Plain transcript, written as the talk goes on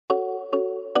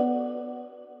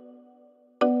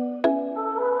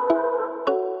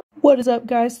What is up,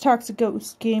 guys? Toxic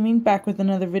Ghost Gaming back with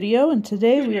another video, and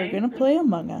today we are going to play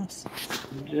Among Us.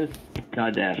 Just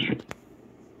Kaale.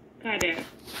 Kaale.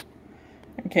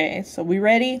 Okay, so we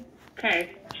ready?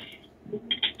 Okay.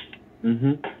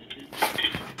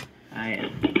 I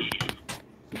am.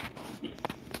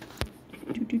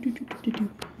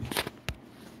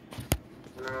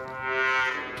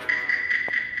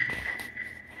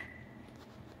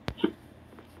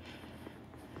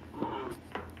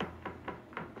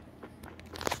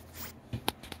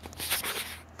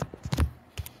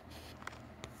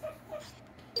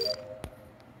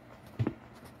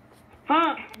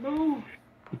 Fuck, move.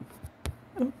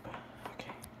 Oop.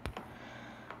 Okay.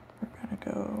 We're gonna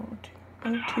go to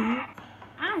OT.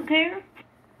 I don't care. Let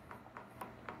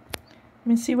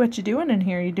me see what you're doing in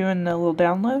here. You doing the little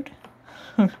download?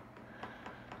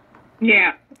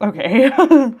 Yeah. Okay.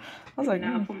 I was like,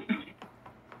 No.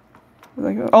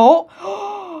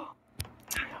 oh!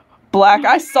 Black,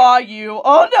 I saw you.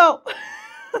 Oh no!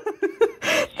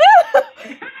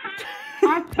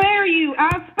 I'll spare you.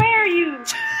 I'll spare you.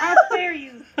 I'll spare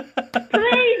you.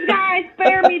 Please, guys,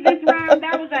 spare me this round.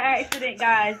 That was an accident,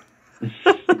 guys.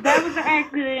 That was an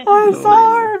accident. I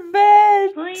saw her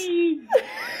vent. Please.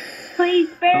 Please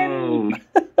spare me.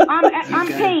 I'm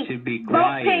pink. Should be Vote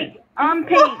quiet. pink. I'm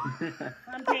pink.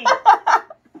 I'm pink.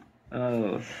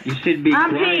 Oh, you should be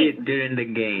I'm quiet pink. during the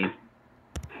game.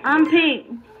 I'm pink.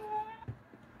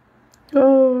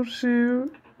 Oh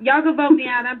shoot. Y'all can vote me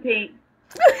out. I'm pink.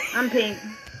 I'm pink.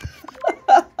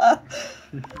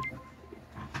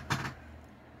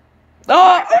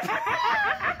 Oh!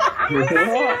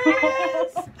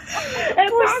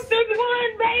 Imposters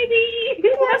won, baby!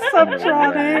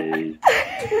 Subtronic.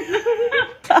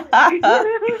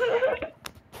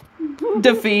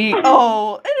 Defeat.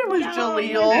 Oh, and it was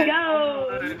Jaleel.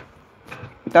 Go.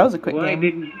 That was a quick Why game.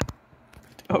 didn't?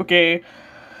 Okay.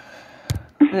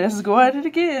 Let's go at it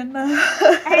again.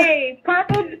 Hey,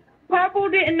 Purple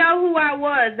didn't know who I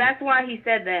was. That's why he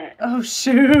said that. Oh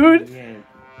shoot. Yes.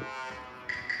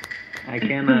 I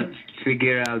cannot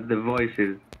figure out the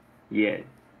voices yet.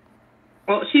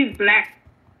 Well, she's black.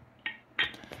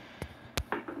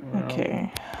 Well,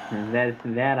 Okay.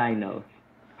 That I know.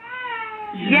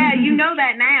 Yeah, you know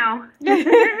that now.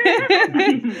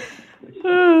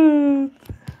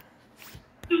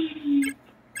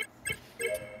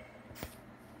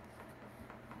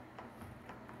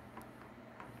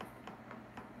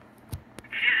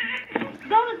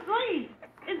 Go to sleep.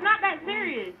 It's not that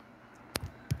serious.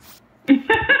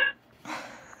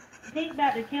 Think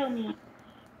about to kill me.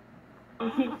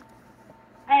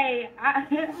 Hey,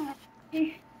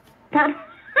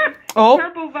 Oh.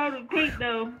 Purple voted pink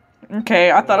though.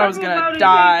 Okay, I thought I was Purple gonna voted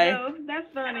die. pink, though.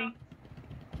 That's funny.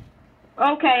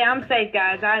 Okay, I'm safe,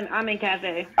 guys. I'm in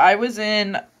cafe. I was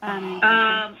in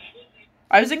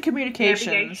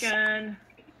communications. Navigation.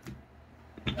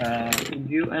 Could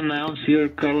you announce your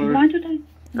color?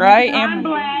 Right? I'm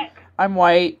black. I'm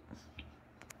white.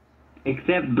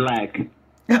 Except black.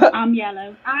 I'm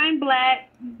yellow. I'm black.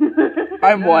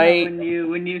 I'm white.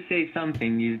 When you say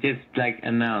something, you just like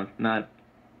announce, not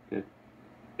just.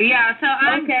 Yeah, so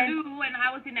I'm blue when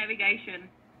I was in navigation.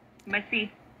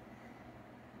 Messy.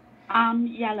 I'm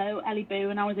yellow, Ellie Boo,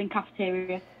 and I was in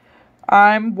cafeteria.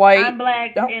 I'm white. I'm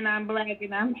black, Nope. and I'm black,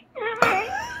 and I'm...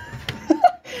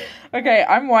 Okay,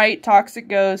 I'm white, Toxic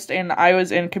Ghost, and I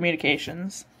was in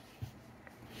communications.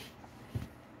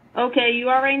 Okay, you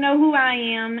already know who I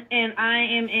am, and I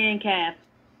am in cap.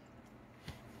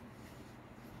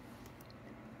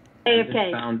 I just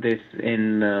AFK. found this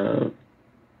in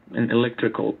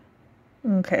electrical.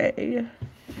 Okay.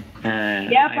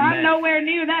 Yep, I'm nowhere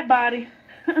near that body.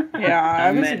 Yeah,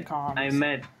 I was in met, comms. I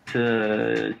met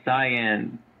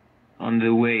Cyan on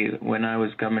the way when I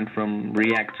was coming from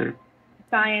reactor.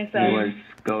 Science. He was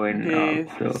going Okay,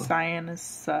 out, so. Cyan is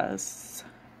sus.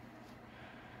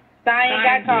 Cyan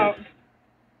got caught.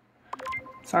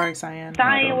 Sorry, Cyan.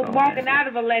 Cyan was walking out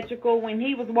of electrical when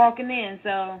he was walking in,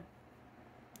 so...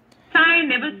 Cyan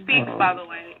never speaks, by the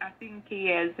way. I think he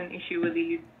has an issue with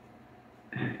you.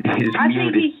 He's I think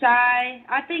muted. he's shy.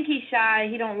 I think he's shy.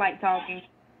 He don't like talking.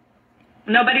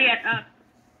 Nobody at us.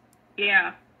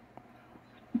 Yeah.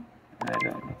 I don't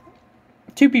know.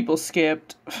 2 people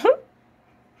skipped.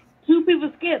 2 people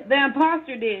skipped. The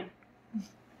imposter did.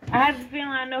 I have a feeling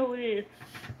I know who it is.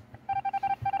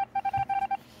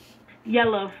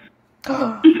 Yellow.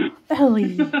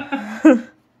 Ellie.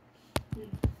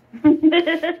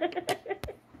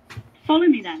 Follow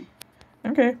me then.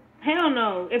 Okay. Hell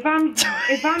no. If I'm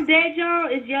dead, y'all,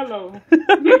 it's yellow.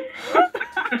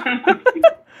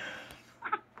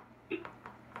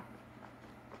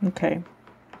 Okay.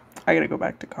 I gotta go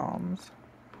back to comms.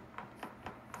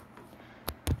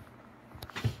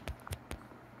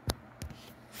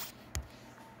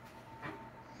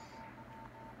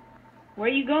 Where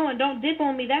you going? Don't dip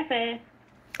on me that fast.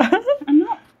 I'm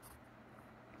not.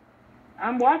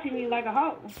 I'm watching you like a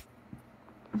hawk.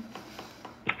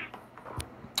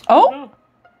 Oh,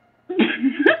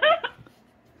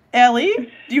 Ellie,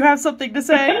 do you have something to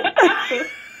say?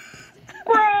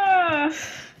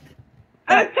 Bruh!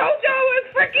 I told y'all it was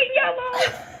freaking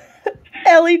yellow!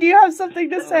 Ellie, do you have something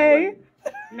to say?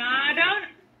 No, I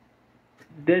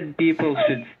don't. Dead people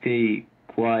should stay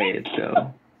quiet,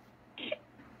 though.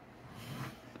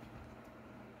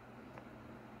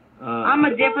 I'm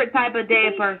a different type of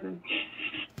dead person.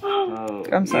 Oh,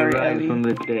 I'm sorry, you rise Ellie. from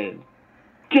the dead.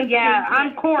 Yeah,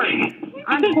 I'm Court.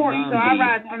 I'm Court, so I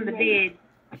rise from the dead.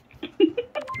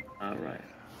 All right.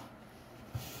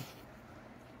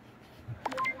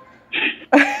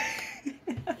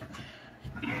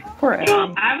 Poor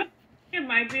Ellie. I think it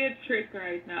might be a trick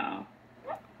right now.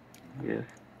 Yes.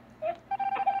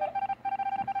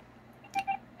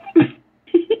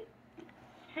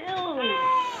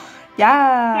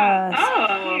 Yes.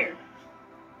 Oh. Here.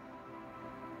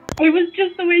 It was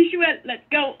just the way she went, let's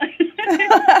go.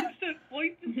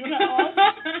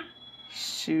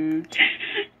 Shoot.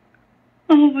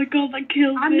 Oh my god, that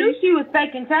killed me. I knew she was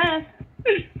faking time.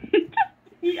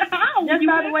 How? Just You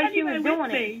by the weren't way she anywhere was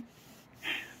with doing me.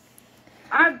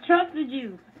 I trusted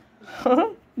you.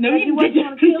 No, Like you wasn't didn't.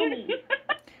 gonna kill me.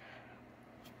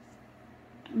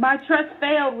 My trust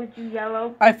failed with you,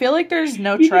 Yellow. I feel like there's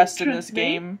no You trust in didn't this trust me?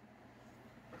 game.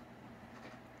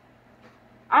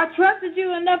 I trusted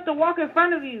you enough to walk in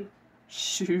front of you.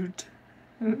 Shoot.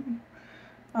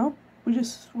 Oh, we're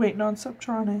just waiting on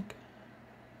Subtronic.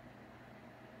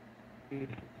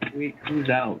 Wait, who's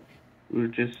out? We're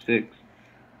just 6.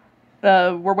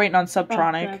 We're waiting on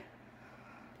Subtronic.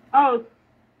 Oh,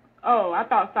 I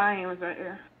thought Cyan was right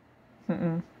there.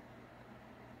 Mm-mm.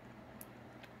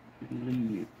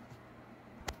 Leave.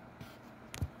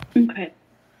 Okay.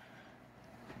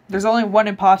 There's only one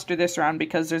imposter this round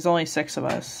because there's only 6 of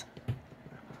us.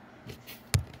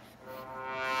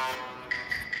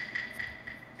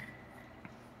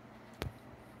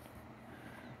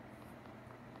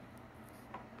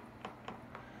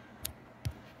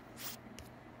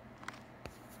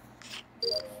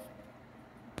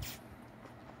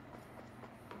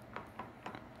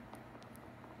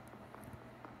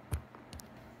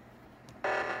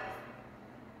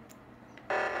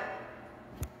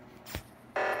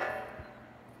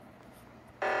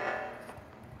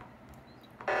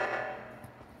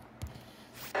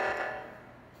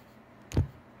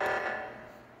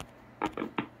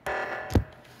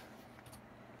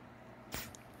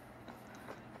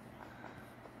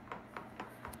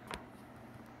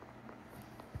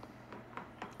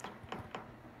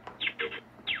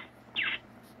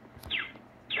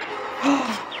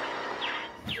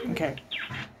 Okay.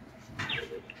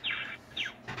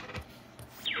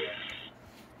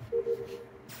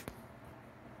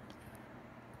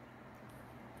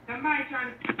 Somebody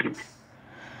trying to...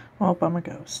 Well, I'm a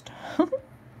ghost.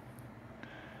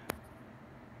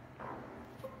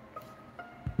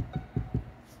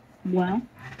 Well.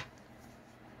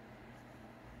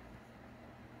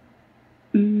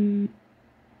 Mm.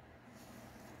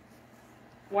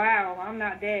 Wow, I'm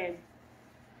not dead.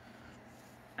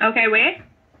 Okay, where?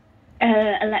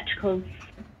 Electrical.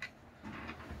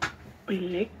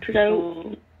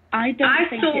 So, I don't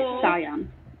think it's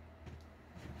Cyan.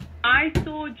 I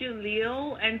saw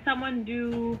Jaleel and someone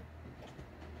do.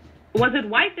 Was it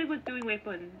White that was doing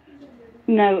weapons?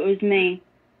 No, it was me.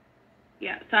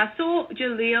 Yeah, so I saw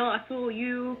Jaleel, I saw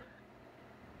you.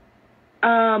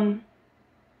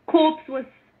 Corpse was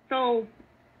still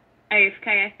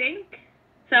AFK, I think.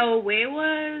 So where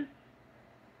was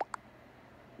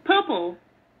Purple?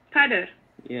 Kader.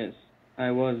 Yes,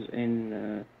 I was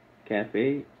in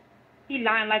cafe. He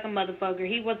lying like a motherfucker.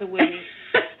 He was a witness.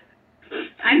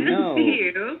 I didn't No.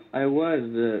 see you. I was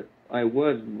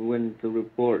when to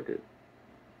report it.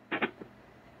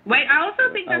 Wait, I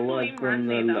also think I saw was you from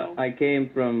Monday though. I came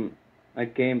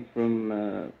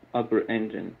from upper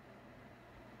engine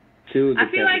to the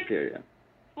I feel like- cafeteria.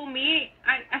 For me,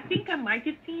 I think I might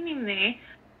have seen him there,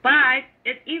 but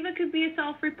it either could be a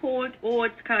self-report or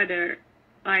it's Kader.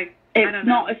 Like, I don't It's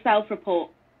know. not a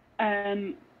self-report.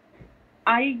 I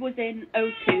was in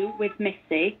O2 with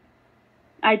Missy.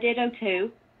 I did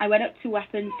O2. I went up to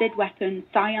weapons, did weapons.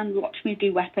 Cyan watched me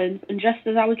do weapons, and just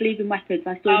as I was leaving weapons,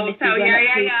 I saw Missy run up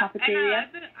to the cafeteria.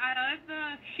 And I heard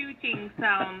the shooting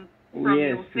sound from Yes,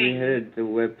 your we thing. heard the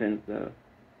weapons though.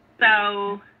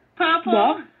 So,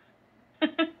 Purple.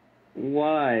 What?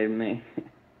 Why, man?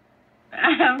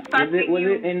 Was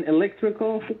it in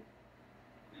electrical?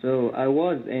 So I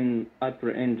was in upper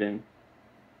engine,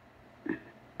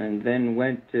 and then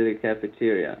went to the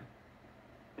cafeteria.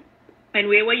 And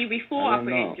where were you before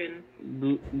upper know. engine?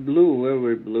 Blue. Where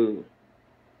were blue?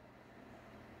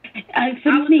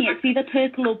 For me, it's either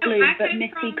purple or blue, but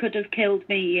Missy could have killed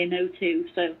me in O2,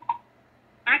 so...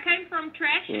 I came from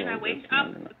trash and I went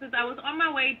up because I was on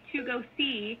my way to go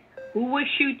see who was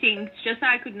shooting, just so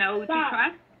I could know who to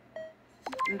trust.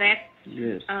 And that's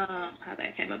how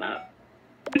that came about.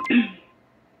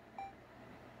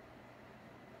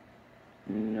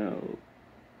 No.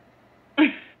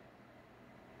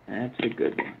 That's a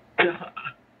good one.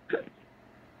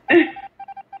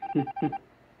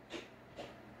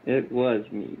 It was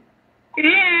me.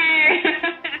 Yeah!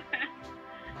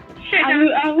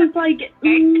 I was like,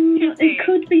 it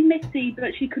could be Missy,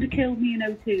 but she could have killed me in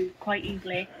O2 quite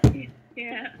easily.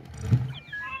 Yeah.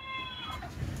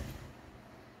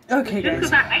 Okay, just guys.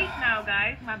 because I ate now,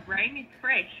 guys, my brain is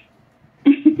fresh.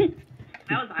 I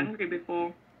was hungry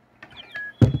before.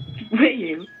 Were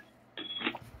you?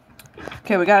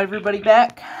 Okay, we got everybody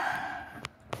back.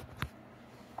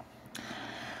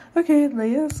 Okay,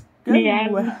 let's go. Yeah,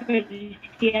 everybody,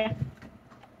 yeah.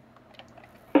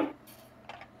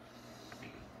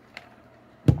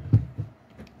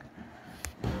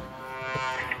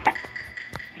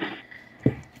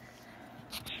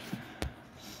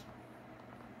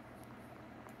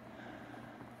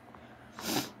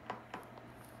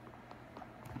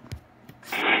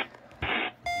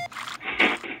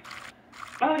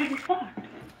 Oh, you fucked.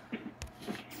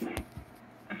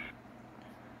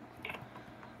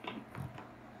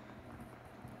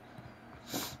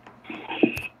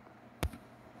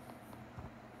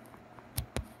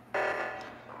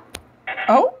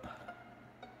 Oh?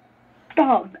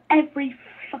 Stop every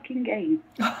fucking game.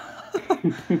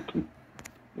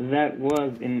 That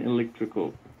was in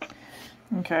electrical.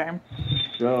 Okay.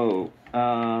 So,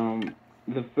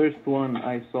 the first one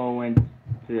I saw went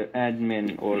to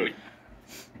admin or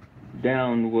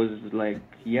down was like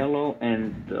yellow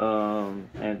and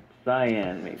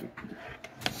cyan maybe.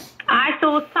 I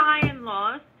saw cyan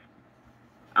lost.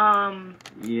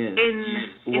 Yes.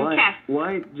 In test.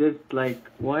 Why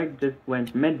just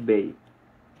went med bay?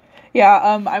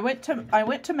 Yeah, I went to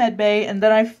medbay, and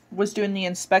then I was doing the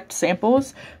inspect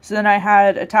samples. So then I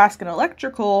had a task in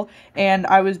electrical, and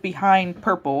I was behind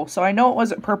purple. So I know it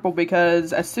wasn't purple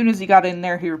because as soon as he got in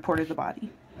there, he reported the body.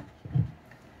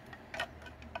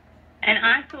 And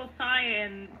I saw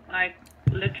cyan, like,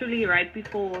 literally right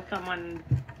before someone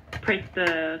pressed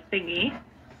the thingy.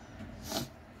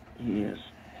 Yes.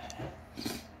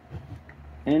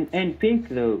 And pink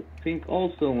though. Pink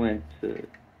also went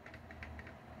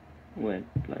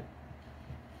like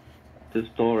to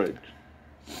storage.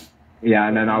 Yeah,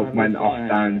 and then I went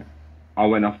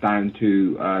off down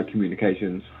to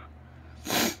communications.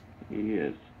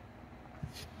 Yes.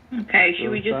 Okay, should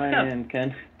we just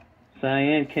go?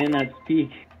 Cyan cannot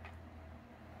speak.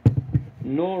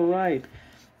 No right.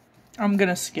 I'm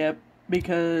gonna skip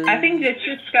because I think let's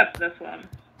just skip this one.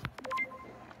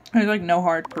 there's like no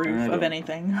hard proof of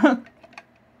anything.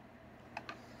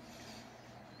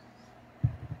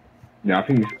 Yeah, I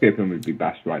think skipping would be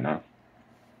best right now.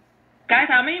 Guys,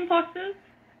 how many imposters?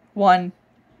 One.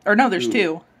 Or no, there's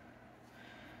two.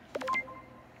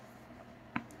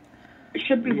 It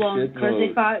should be one,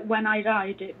 because when I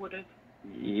died, it would have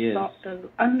stopped.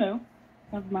 I don't know.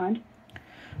 Never mind.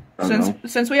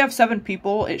 Since we have 7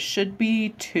 people, it should be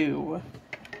 2.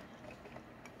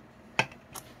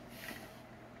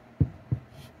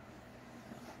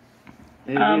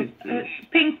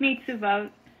 Pink needs to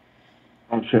vote.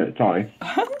 Oh shit, sorry.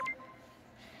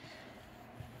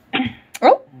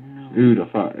 Oh! Who the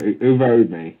fuck? Who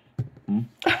voted me?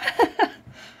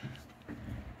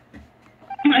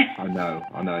 I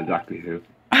know exactly who.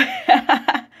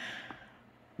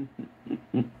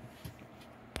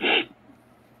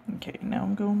 Okay, now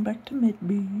I'm going back to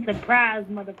mid-B. Surprise,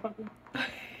 motherfucker.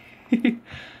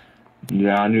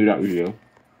 Yeah, I knew that was you.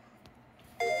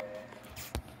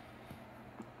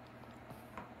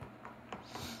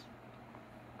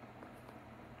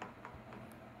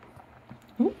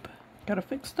 Oop, gotta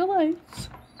fix the lights.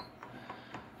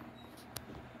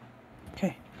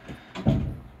 Okay.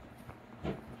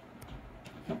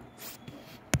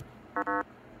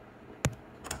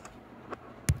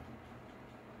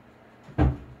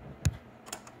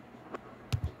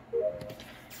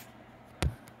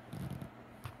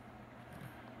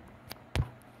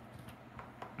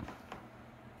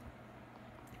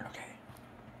 Okay.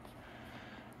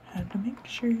 Had to make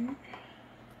sure.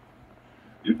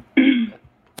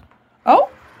 Oh!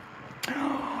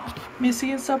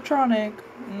 Missy and Subtronic.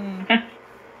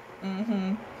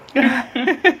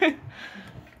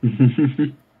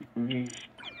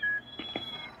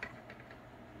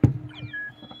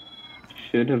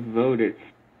 Should have voted.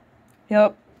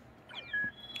 Yep.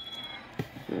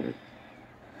 But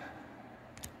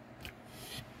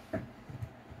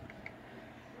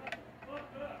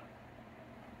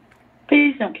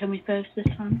Please don't kill me first this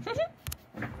time. Okay.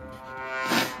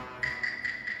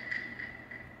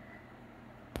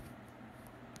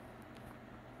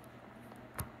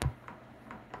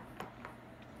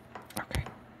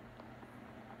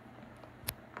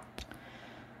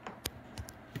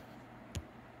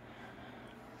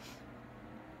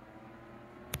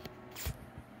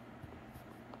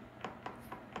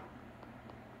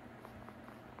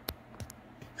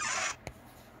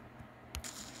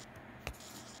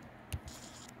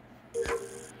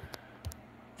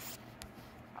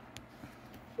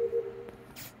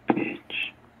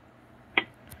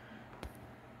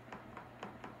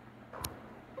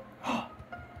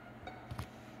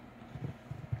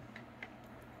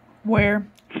 Where?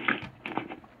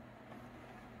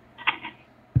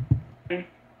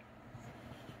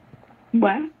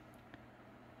 Where?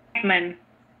 Admin.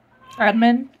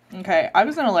 Admin? Okay, I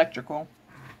was in electrical.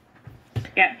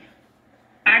 Yes.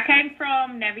 I came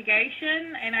from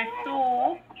navigation and I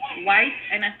saw white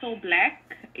and I saw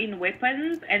black in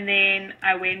weapons, and then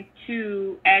I went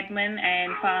to admin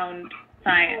and found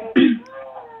science.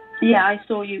 Yeah, I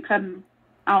saw you come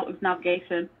out of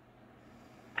navigation.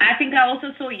 I think I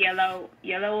also saw yellow.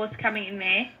 Yellow was coming in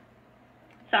there.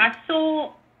 So I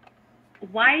saw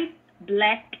white,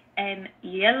 black, and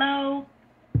yellow.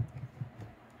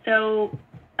 So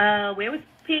where was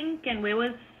pink and where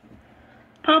was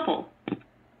purple?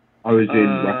 I was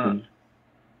in weapons.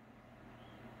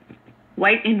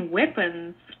 White in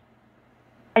weapons.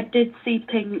 I did see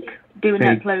Pink doing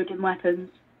Pink. upload in weapons.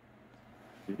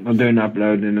 I'm doing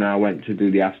uploading and I went to do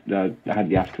the I had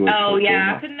the afterwards. Oh, doing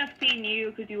yeah, I that. couldn't have seen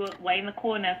you because you were way in the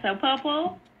corner. So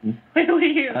purple? Hmm? Where were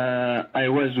you? I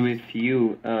was with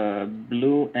you.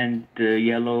 Blue and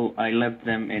yellow, I left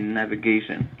them in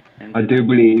navigation. And I then do went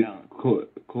believe down.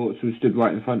 Courts was stood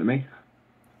right in front of me.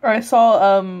 I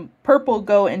saw purple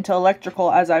go into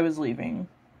electrical as I was leaving.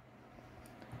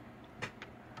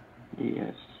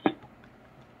 Yes.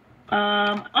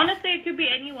 Honestly, it could be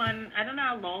anyone. I don't know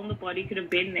how long the body could have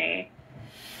been there.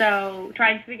 So,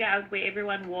 trying to figure out where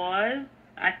everyone was,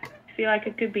 I feel like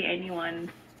it could be anyone.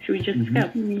 Should we just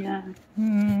skip? Yeah.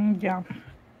 Yeah.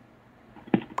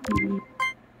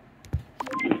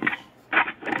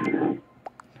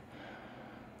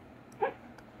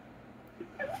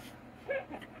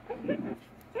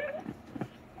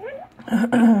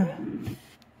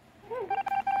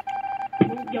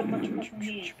 Yo, much from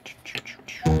me.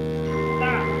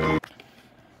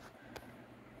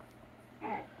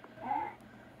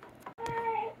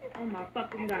 Oh my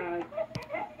fucking god.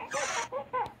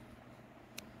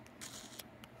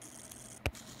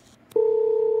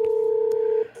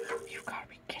 You gotta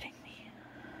be kidding me.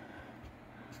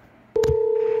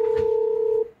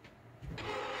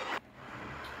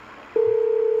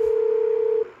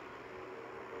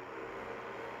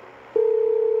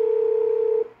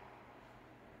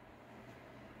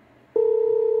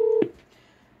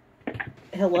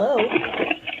 Hello?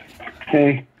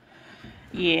 Hey.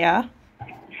 Yeah.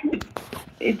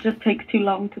 It just takes too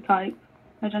long to type.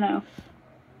 I don't know.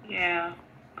 Yeah.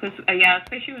 Because, yeah,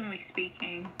 especially when we're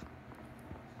speaking.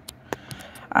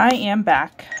 I am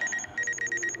back.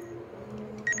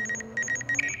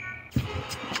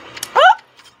 Ah!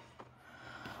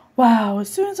 Wow, as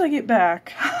soon as I get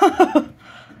back.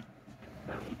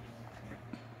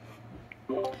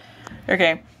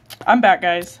 Okay, I'm back,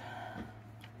 guys.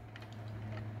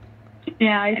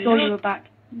 Yeah, I saw you were back.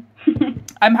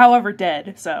 I'm, however,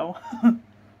 dead, so.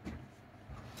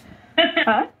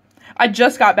 Huh? I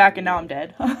just got back and now I'm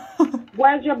dead.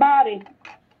 Where's your body?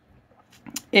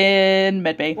 In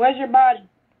medbay. Where's your body?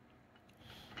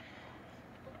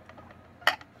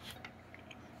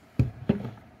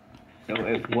 So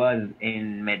it was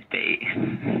in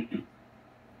Medbay.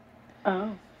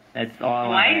 Oh. That's all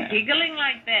Why I are you have. giggling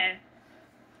like this?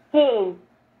 Who?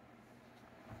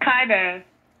 Kaale.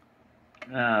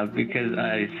 Because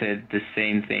I said the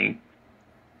same thing.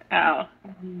 Oh.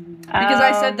 Because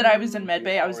I said that I was in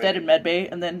medbay, I was dead in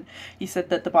medbay, and then he said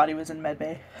that the body was in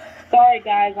medbay. Sorry,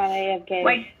 guys, I'm AFK.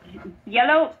 Wait,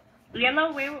 yellow, where,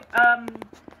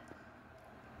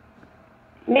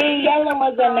 Me and Yellow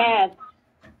was in that.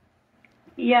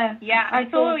 Yeah. yeah, I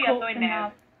saw yellow Courts in and there.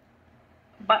 nav.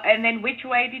 But, and then which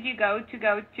way did you go to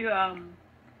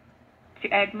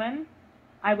admin?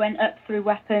 I went up through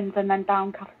weapons and then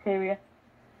down cafeteria.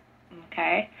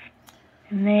 Okay.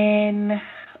 And then,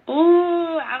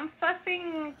 I'm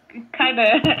fussing kind of.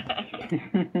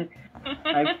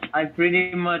 I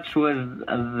pretty much was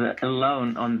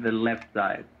alone on the left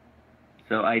side.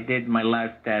 So I did my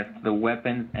last task, the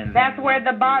weapons, and That's then where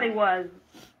the body was.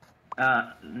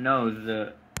 No,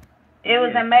 It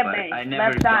was in medbay, I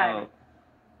never left saw. side.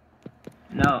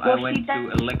 No, I went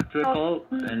to electrical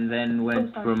and then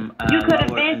went from You could have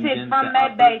lower vented engine from to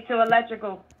medbay to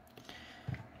electrical.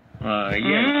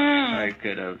 Yes, I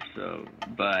could have. So,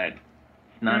 but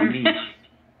it's not me.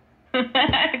 I'm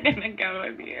gonna go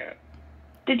with you.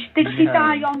 Did she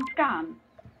die on scan?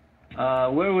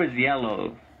 Where was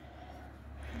Yellow?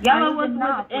 Yellow was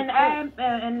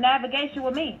in navigation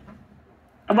with me.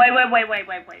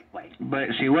 Wait.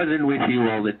 But she wasn't with you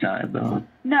all the time, though.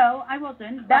 No, I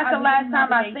wasn't. That's I the was last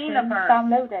time I seen navigating, her.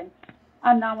 downloading.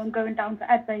 And now I'm going down to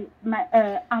admin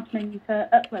to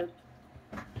upload.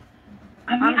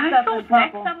 I mean, I stuck saw with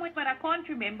black purple. somewhere, but I can't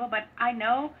remember. But I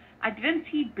know I didn't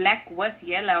see black with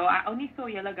yellow. I only saw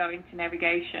yellow go into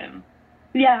navigation.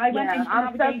 Yeah, I went into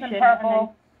I'm stuck in navigation purple. and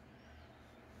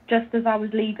then just as I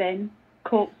was leaving,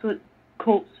 corpse was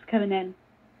coming in.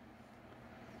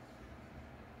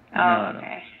 Oh,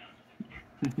 okay.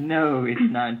 No, it's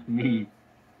not me.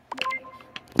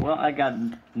 Well, I got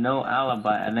no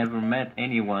alibi. I never met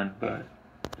anyone, but...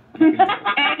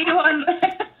 anyone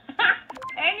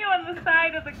the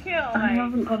side of the kill. I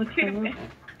haven't got a clue.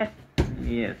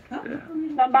 Yes.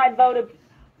 Somebody voted.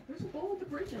 There's a bowl of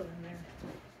burrito in there.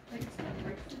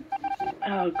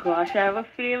 Oh gosh, I have a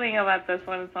feeling about this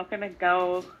one. It's not gonna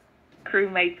go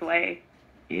crewmate's way.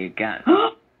 You got...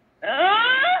 Oh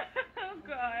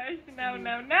gosh, no. If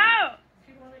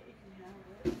you want it, you can have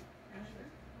it.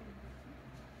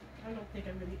 I don't think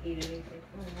I'm going to eat anything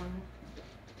for a while.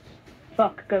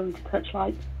 Fuck going to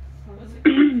touchlight. What was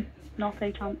it? Not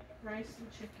a chance. Rice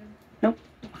and chicken. Nope.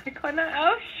 I couldn't.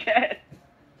 Oh shit.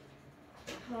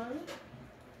 Huh?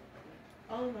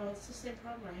 Oh no, it's the same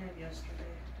problem I had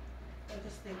yesterday. I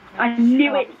just think. I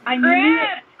knew it. I knew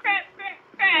it.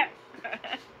 Crap.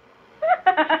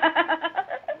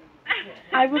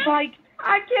 I was like,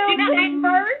 I killed him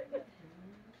first,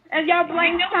 and y'all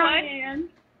blame Cheyenne.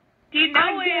 Do you know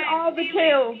I when did all the she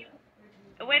kills.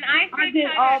 When I said did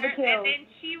all the her, kills. and then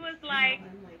she was like,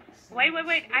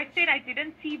 wait. I said I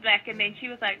didn't see black, and then she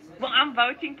was like, well, I'm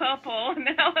voting purple. And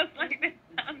then I was like, that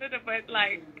sounded a bit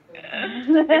like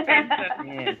defensive.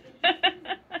 Yes.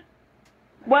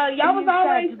 Well, y'all was You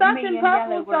already said stuck me in and purple,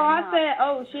 yellow so were I not. said,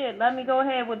 oh shit, let me go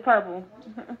ahead with purple.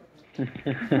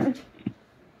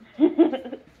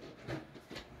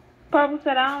 Purple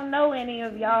said, I don't know any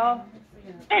of y'all.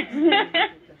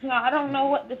 So I don't know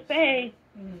what to say.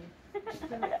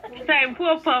 Same,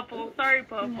 poor purple. Sorry,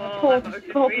 purple. Poor I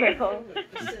voted for you. purple.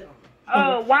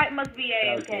 Oh, white must be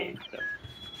A-okay.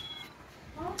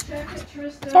 I'll check it,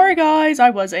 Tristan. Sorry guys, I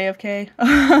was AFK.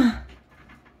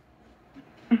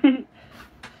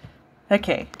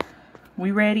 Okay,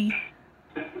 we ready?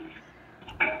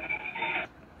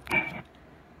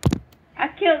 I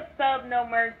killed Sub No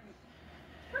Mercy.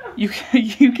 You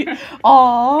can.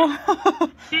 Aww.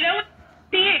 You know what?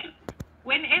 See,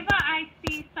 whenever I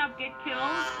see sub get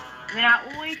killed, then I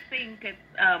always think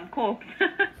it's corpse.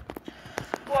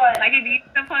 What? Like if he's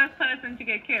the first person to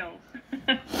get killed.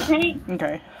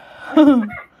 Okay.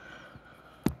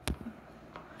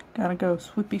 Gotta go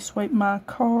swipe my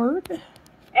card.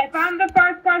 If I'm the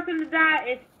first person to die,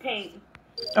 it's pink.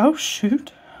 Oh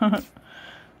shoot.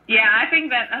 Yeah, I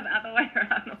think that the other way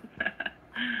around also.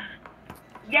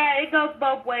 Yeah, it goes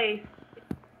both ways.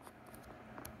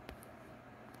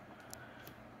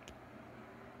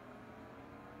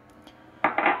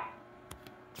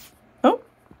 Oh.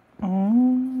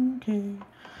 Okay.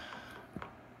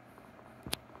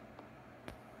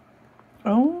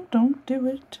 Oh, don't do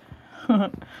it.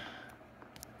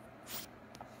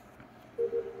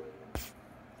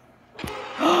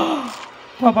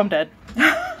 Well, I'm dead.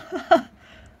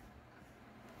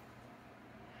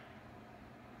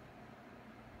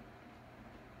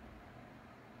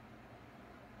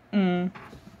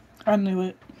 I knew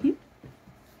it.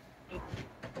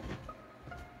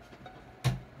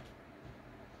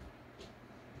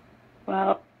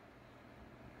 Well,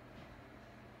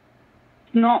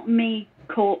 it's not me,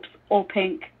 corpse, or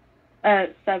pink.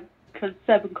 Because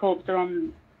Seb and corpse are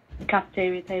on the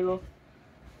cafeteria table.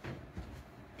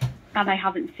 And I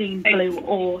haven't seen blue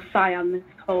or cyan this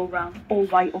whole round, or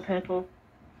white or purple.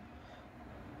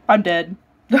 I'm dead.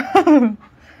 Yeah.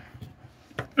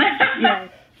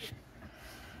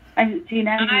 I haven't seen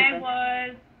any of I them.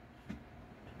 was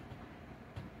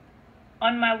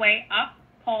on my way up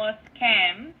past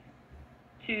cams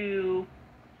to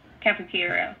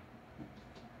cafeteria.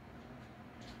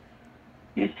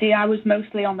 You see, I was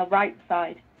mostly on the right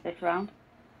side this round.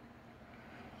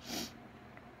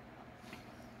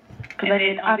 And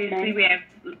then obviously we have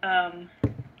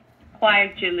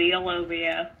Quiet Jaleel over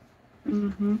here.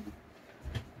 Mhm.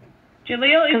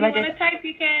 Jaleel, if you want to type,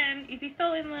 you can. Is he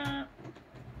still in the?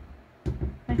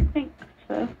 I think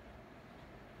so.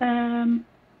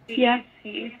 Yeah.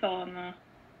 He is still in the.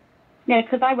 Yeah,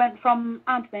 because I went from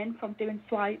admin, from doing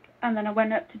swipe, and then I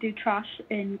went up to do trash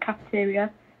in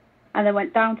cafeteria, and then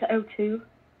went down to O2.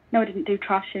 No, I didn't do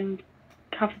trash in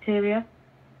cafeteria.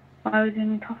 I was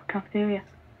in the top of cafeteria.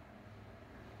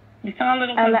 You sound a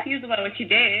little confused about what you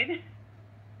did.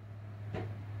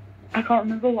 I can't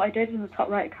remember what I did in the top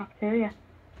right cafeteria.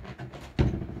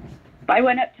 But I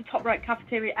went up to top right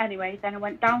cafeteria anyway, then I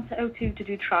went down to O2 to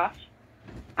do trash,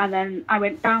 and then I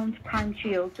went down to Prime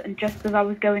Shields, and just as I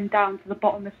was going down to the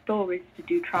bottom of stories to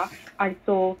do trash, I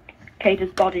saw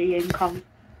Kada's body in comms.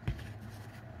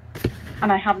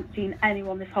 And I haven't seen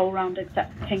anyone this whole round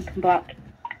except Pink and Black,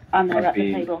 and they're at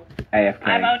the table. AFK.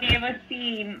 I've only ever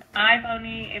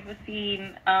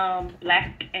seen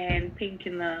Black and Pink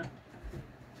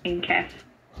in Caf.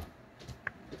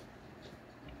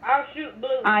 I'll shoot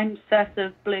blue. I'm certain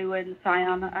of Blue and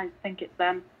Cyan. I think it's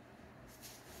them.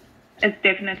 It's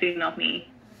definitely not me.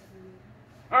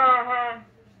 Uh-huh.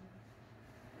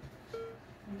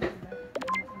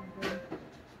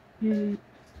 Hmm.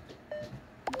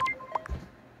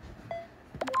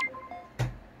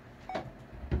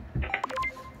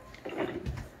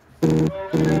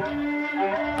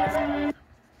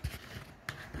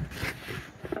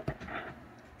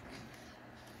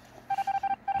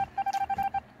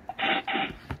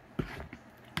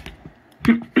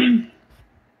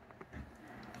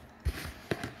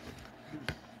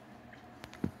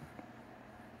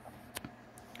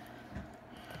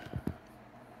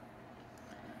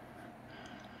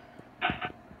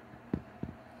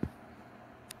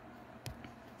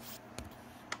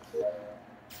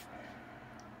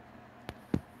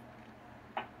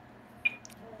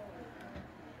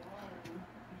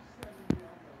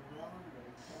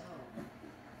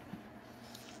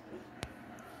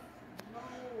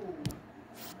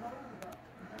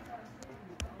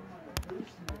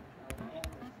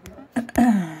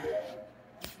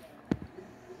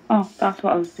 Oh, that's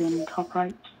what I was doing, top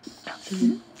right.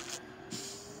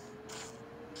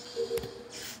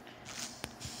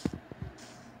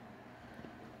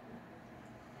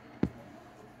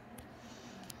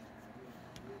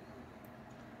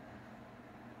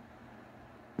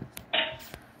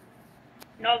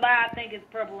 No lie, I think it's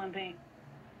purple and pink.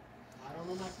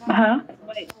 Huh?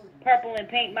 Wait, purple and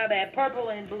pink, my bad. Purple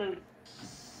and blue.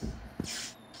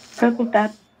 Purple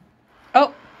dead.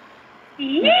 Oh.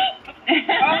 Yeet!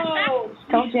 Oh!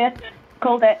 Told you.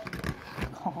 Called it.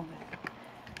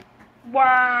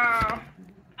 Wow.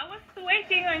 I was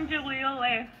waiting on Jaleel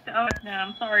left. Oh no,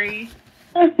 I'm sorry.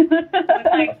 I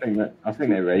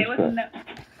think they raced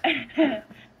it.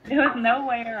 There was no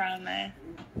way around that.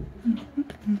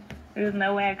 There was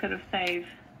no way I could have saved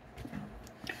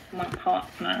my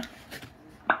partner.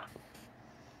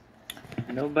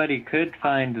 Nobody could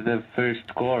find the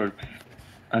first corpse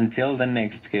until the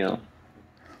next kill.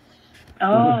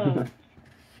 Oh.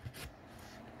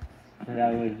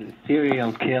 That was a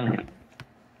serial killing.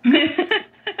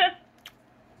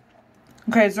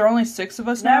 Okay, is there only 6 of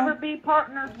us now? Never be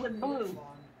partners with blue.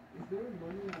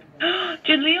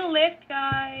 Jaleel left,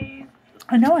 guys.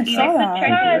 I know, I He saw left the that.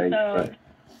 chat, though.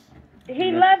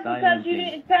 He left because you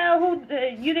didn't tell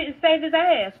you didn't save his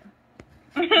ass.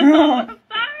 I'm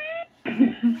sorry.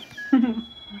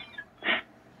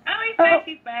 Oh, he's back.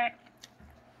 He's back.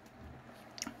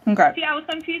 Okay. See, I was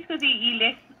confused because he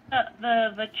left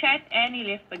the chat and he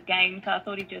left the game, so I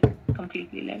thought he just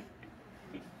completely left.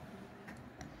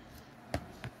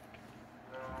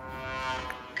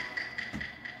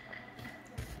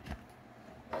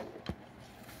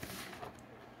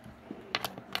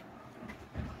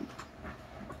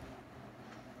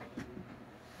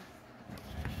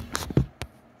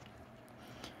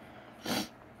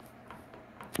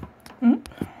 Mm.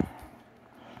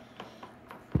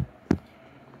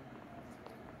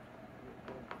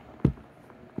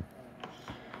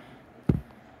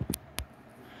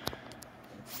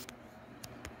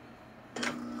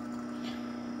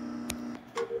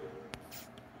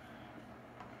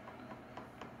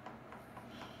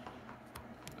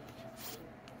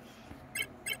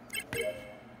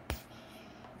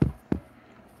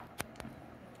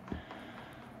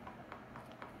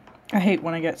 I hate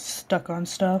when I get stuck on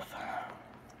stuff.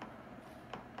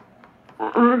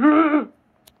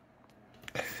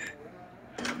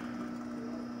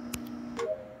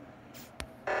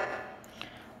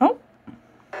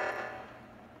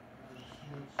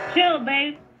 Chill,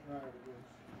 babe.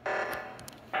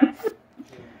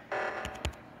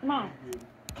 Come on.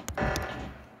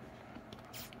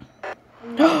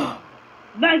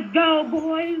 Let's go,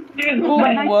 boys.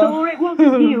 When I saw it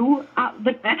wasn't you at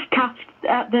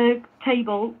the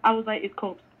table, I was like, it's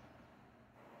corpse.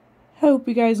 Hope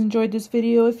you guys enjoyed this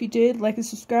video. If you did, like and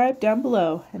subscribe down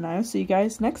below. And I'll see you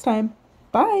guys next time.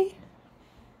 Bye!